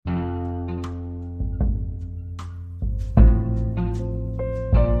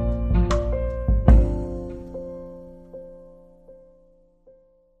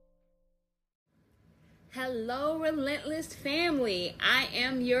Hello, Relentless family. I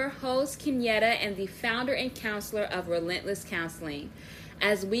am your host, Kenyatta, and the founder and counselor of Relentless Counseling.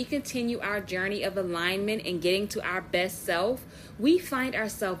 As we continue our journey of alignment and getting to our best self, we find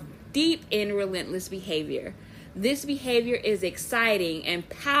ourselves deep in relentless behavior. This behavior is exciting,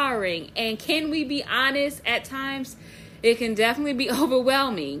 empowering, and can we be honest, at times, it can definitely be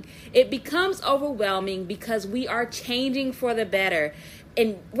overwhelming. It becomes overwhelming because we are changing for the better.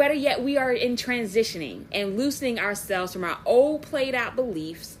 And better yet, we are in transitioning and loosening ourselves from our old played out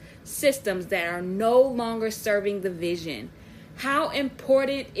beliefs, systems that are no longer serving the vision. How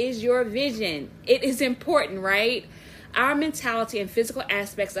important is your vision? It is important, right? Our mentality and physical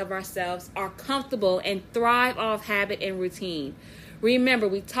aspects of ourselves are comfortable and thrive off habit and routine. Remember,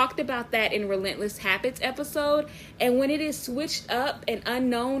 we talked about that in Relentless Habits episode, and when it is switched up and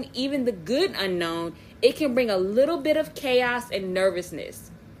unknown, even the good unknown, it can bring a little bit of chaos and nervousness.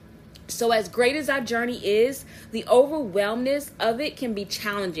 So as great as our journey is, the overwhelmness of it can be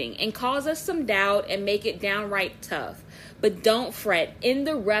challenging and cause us some doubt and make it downright tough. But don't fret in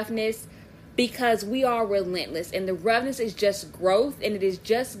the roughness, because we are relentless, and the roughness is just growth, and it is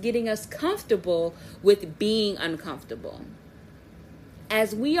just getting us comfortable with being uncomfortable.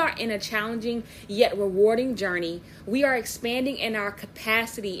 As we are in a challenging yet rewarding journey, we are expanding in our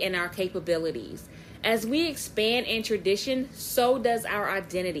capacity and our capabilities. As we expand in tradition, so does our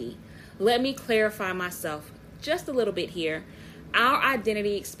identity. Let me clarify myself just a little bit here. Our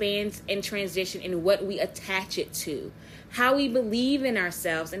identity expands and transition in what we attach it to, how we believe in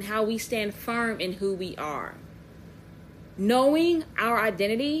ourselves, and how we stand firm in who we are. Knowing our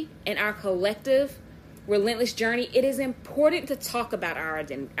identity and our collective relentless journey, it is important to talk about our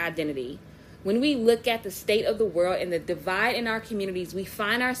identity. When we look at the state of the world and the divide in our communities, we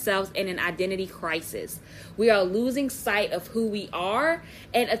find ourselves in an identity crisis. We are losing sight of who we are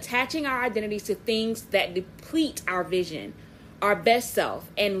and attaching our identities to things that deplete our vision, our best self,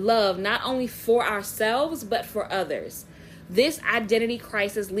 and love, not only for ourselves, but for others. This identity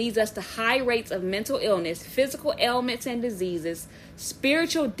crisis leads us to high rates of mental illness, physical ailments and diseases,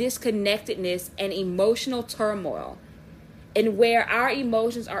 spiritual disconnectedness, and emotional turmoil, and where our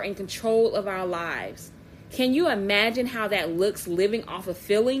emotions are in control of our lives. Can you imagine how that looks, living off of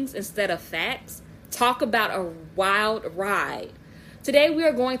feelings instead of facts? Talk about a wild ride. Today we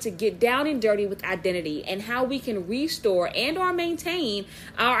are going to get down and dirty with identity and how we can restore and or maintain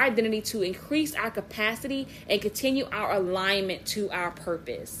our identity to increase our capacity and continue our alignment to our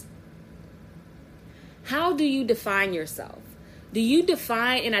purpose. How do you define yourself? Do you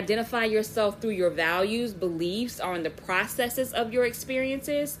define and identify yourself through your values, beliefs, or in the processes of your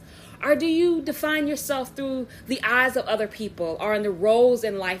experiences? Or do you define yourself through the eyes of other people or in the roles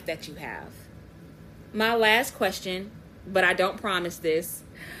in life that you have? My last question, but I don't promise this.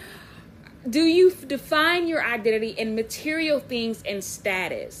 Do you define your identity in material things and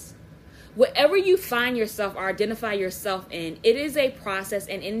status? Whatever you find yourself or identify yourself in, it is a process,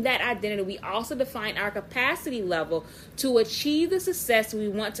 and in that identity, we also define our capacity level to achieve the success we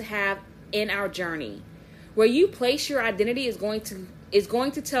want to have in our journey. Where you place your identity is going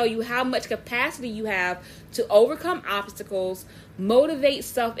to tell you how much capacity you have to overcome obstacles, motivate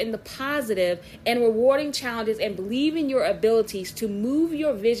self in the positive and rewarding challenges, and believe in your abilities to move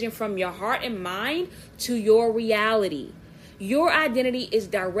your vision from your heart and mind to your reality. Your identity is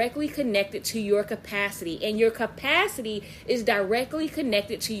directly connected to your capacity, and your capacity is directly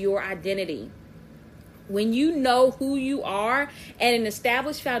connected to your identity. When you know who you are and an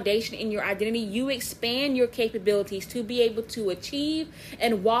established foundation in your identity, you expand your capabilities to be able to achieve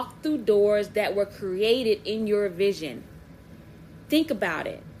and walk through doors that were created in your vision. Think about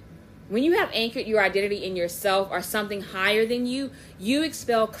it. When you have anchored your identity in yourself or something higher than you, you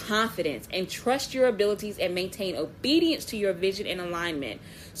expel confidence and trust your abilities and maintain obedience to your vision and alignment.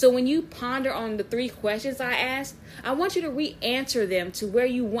 So when you ponder on the 3 questions I asked, I want you to re-answer them to where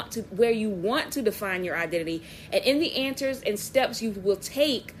you want to define your identity, and in the answers and steps you will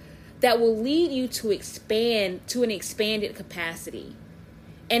take that will lead you to expand to an expanded capacity.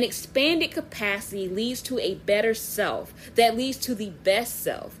 An expanded capacity leads to a better self that leads to the best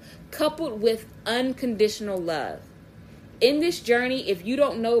self, coupled with unconditional love. In this journey, if you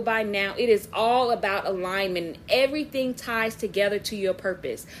don't know by now, it is all about alignment, and everything ties together to your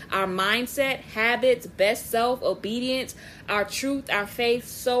purpose. Our mindset, habits, best self, obedience, our truth, our faith,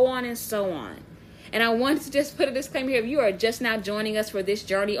 so on and so on. And I wanted to just put a disclaimer here. If you are just now joining us for this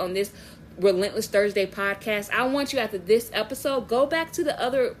journey on this Relentless Thursday podcast, I want you, after this episode, go back to the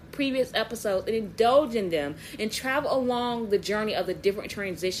other previous episodes and indulge in them and travel along the journey of the different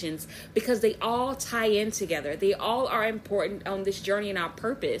transitions, because they all tie in together. They all are important on this journey and our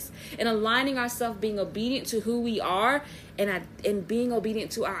purpose, and aligning ourselves, being obedient to who we are, and being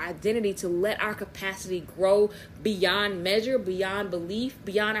obedient to our identity, to let our capacity grow beyond measure, beyond belief,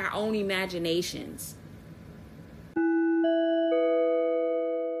 beyond our own imaginations.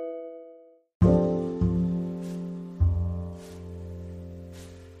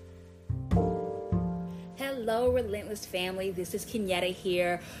 Hello, Relentless family. This is Kenyatta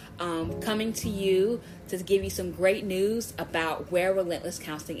here, coming to you to give you some great news about where Relentless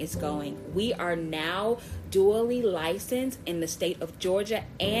Counseling is going. We are now dually licensed in the state of Georgia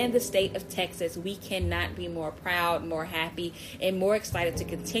and the state of Texas. We cannot be more proud, more happy, and more excited to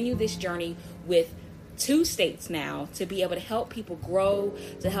continue this journey with 2 states now, to be able to help people grow,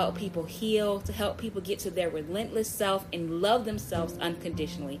 to help people heal, to help people get to their relentless self and love themselves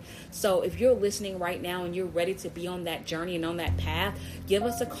unconditionally. So if you're listening right now and you're ready to be on that journey and on that path, give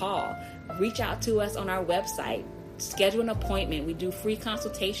us a call. Reach out to us on our website. Schedule an appointment. We do free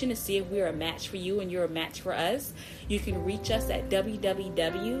consultation to see if we're a match for you and you're a match for us. You can reach us at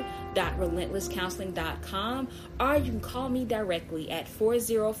www.relentlesscounseling.com, or you can call me directly at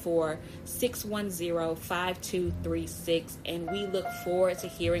 404-610-5236, and we look forward to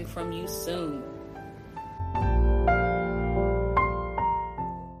hearing from you soon.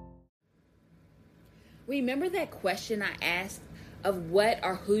 Remember that question I asked of what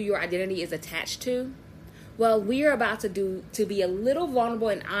or who your identity is attached to? Well, we are about to be a little vulnerable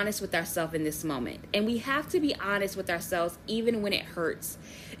and honest with ourselves in this moment. And we have to be honest with ourselves even when it hurts.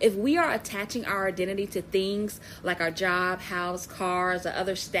 If we are attaching our identity to things like our job, house, cars, or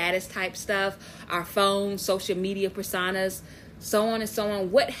other status type stuff, our phone, social media personas, so on and so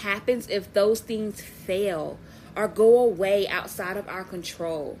on, what happens if those things fail or go away outside of our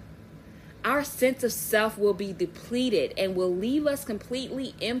control? Our sense of self will be depleted and will leave us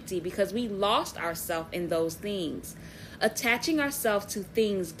completely empty because we lost ourselves in those things. Attaching ourselves to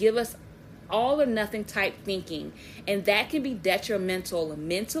things give us all or nothing type thinking, and that can be detrimental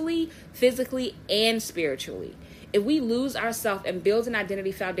mentally, physically, and spiritually. If we lose ourselves and build an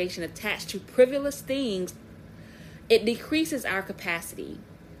identity foundation attached to frivolous things, it decreases our capacity.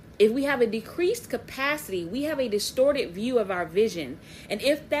 If we have a decreased capacity, we have a distorted view of our vision. And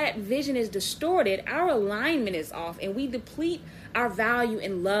if that vision is distorted, our alignment is off and we deplete our value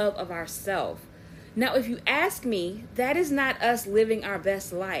and love of ourselves. Now, if you ask me, that is not us living our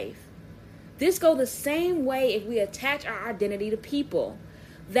best life. This goes the same way if we attach our identity to people.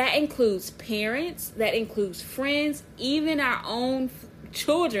 That includes parents, that includes friends, even our own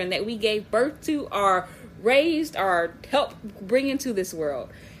children that we gave birth to or raised or helped bring into this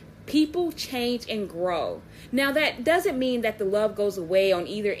world. People change and grow. Now, that doesn't mean that the love goes away on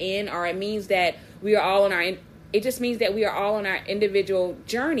either end, or it means that we are all on our, it just means that we are all on our individual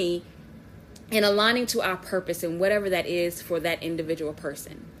journey and aligning to our purpose and whatever that is for that individual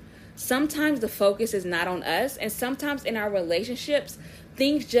person. Sometimes the focus is not on us, and sometimes in our relationships,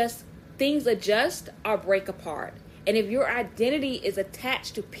 things adjust or break apart. And if your identity is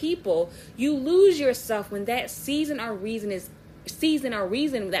attached to people, you lose yourself when that season or reason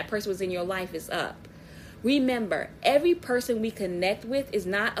that person was in your life is up. Remember, every person we connect with is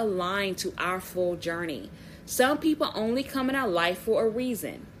not aligned to our full journey. Some people only come in our life for a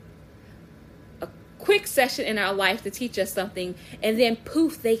reason. A quick session in our life to teach us something, and then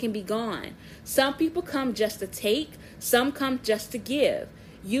poof, they can be gone. Some people come just to take, some come just to give.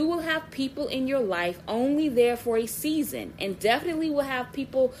 You will have people in your life only there for a season, and definitely will have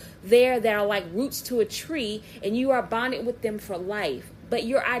people there that are like roots to a tree, and you are bonded with them for life. But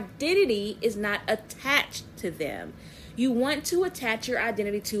your identity is not attached to them. You want to attach your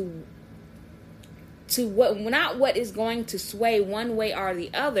identity to what, not what is going to sway one way or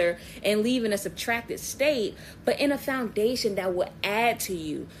the other and leave in a subtracted state, but in a foundation that will add to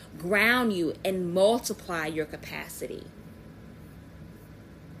you, ground you, and multiply your capacity.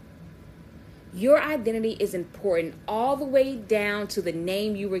 Your identity is important all the way down to the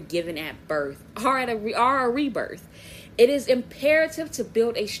name you were given at birth or a rebirth. It is imperative to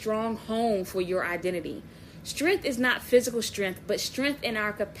build a strong home for your identity. Strength is not physical strength, but strength in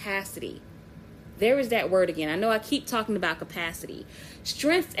our capacity. There is that word again. I know I keep talking about capacity.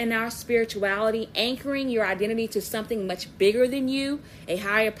 Strength in our spirituality, anchoring your identity to something much bigger than you, a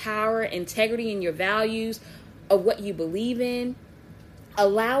higher power, integrity in your values, of what you believe in.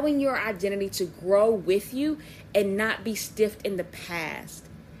 Allowing your identity to grow with you and not be stiff in the past.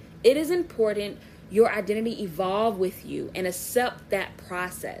 It is important your identity evolve with you and accept that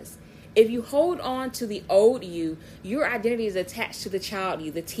process. If you hold on to the old you, your identity is attached to the child you,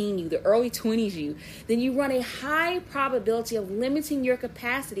 the teen you, the early 20s you, then you run a high probability of limiting your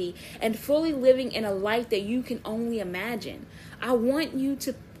capacity and fully living in a life that you can only imagine. I want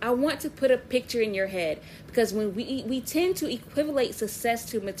to put a picture in your head, because when we tend to equate success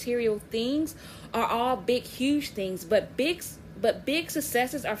to material things, are all big, huge things, but big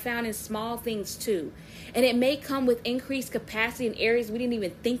successes are found in small things too. And it may come with increased capacity in areas we didn't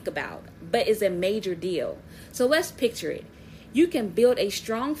even think about, but is a major deal. So let's picture it. You can build a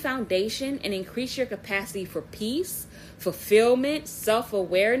strong foundation and increase your capacity for peace, fulfillment,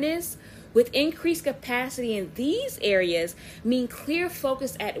 self-awareness. With increased capacity in these areas mean clear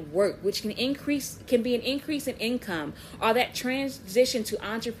focus at work, which can be an increase in income, or that transition to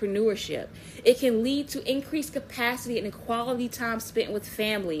entrepreneurship. It can lead to increased capacity and quality time spent with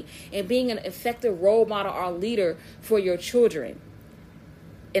family and being an effective role model or leader for your children.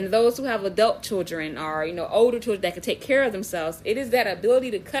 And those who have adult children or, older children that can take care of themselves, it is that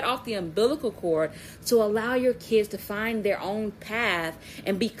ability to cut off the umbilical cord to allow your kids to find their own path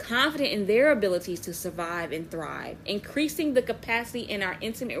and be confident in their abilities to survive and thrive, increasing the capacity in our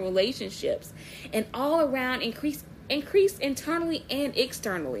intimate relationships, and all around increase internally and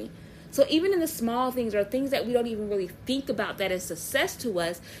externally. So even in the small things, or things that we don't even really think about that is success to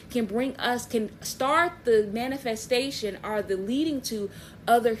us, can start the manifestation or the leading to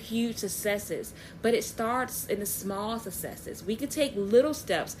other huge successes. But it starts in the small successes. We can take little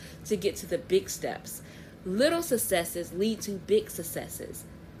steps to get to the big steps. Little successes lead to big successes.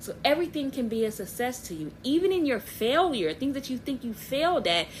 So everything can be a success to you. Even in your failure, things that you think you failed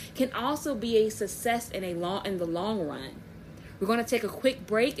at can also be a success in the long run. We're going to take a quick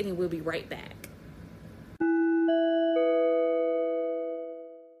break and then we'll be right back.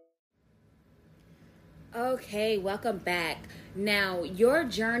 Okay, welcome back. Now, your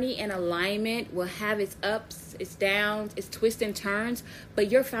journey and alignment will have its ups, its downs, its twists and turns,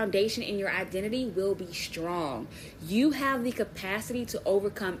 but your foundation and your identity will be strong. You have the capacity to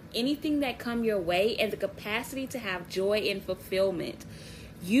overcome anything that come your way and the capacity to have joy and fulfillment.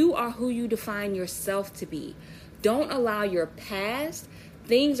 You are who you define yourself to be. Don't allow your past,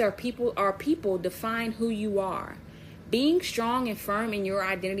 things or people define who you are. Being strong and firm in your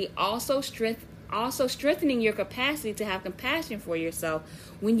identity also strengthening your capacity to have compassion for yourself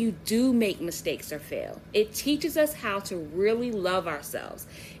when you do make mistakes or fail. It teaches us how to really love ourselves.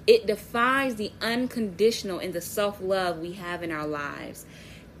 It defines the unconditional and the self-love we have in our lives.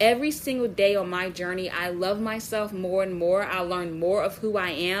 Every single day on my journey, I love myself more and more. I learn more of who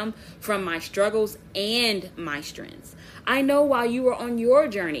I am from my struggles and my strengths. I know while you are on your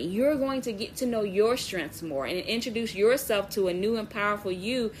journey, you're going to get to know your strengths more and introduce yourself to a new and powerful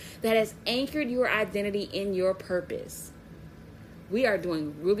you that has anchored your identity in your purpose. We are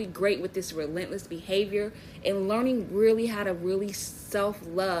doing really great with this relentless behavior and learning really how to really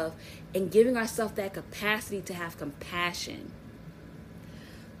self-love and giving ourselves that capacity to have compassion.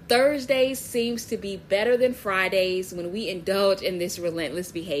 Thursdays seems to be better than Fridays when we indulge in this relentless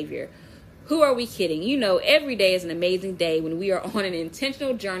behavior. Who are we kidding? Every day is an amazing day when we are on an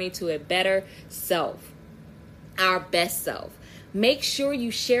intentional journey to a better self, our best self. Make sure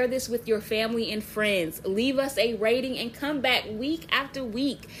you share this with your family and friends. Leave us a rating and come back week after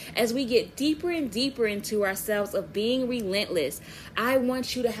week as we get deeper and deeper into ourselves of being relentless. I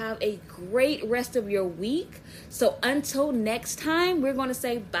want you to have a great rest of your week. So until next time, we're going to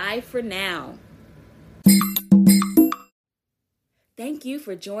say bye for now. Thank you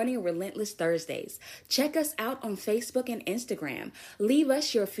for joining Relentless Thursdays. Check us out on Facebook and Instagram. Leave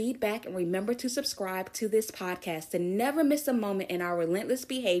us your feedback and remember to subscribe to this podcast to never miss a moment in our relentless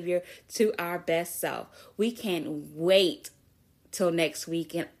behavior to our best self. We can't wait till next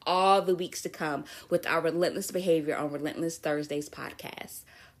week and all the weeks to come with our relentless behavior on Relentless Thursdays podcast.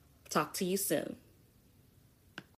 Talk to you soon.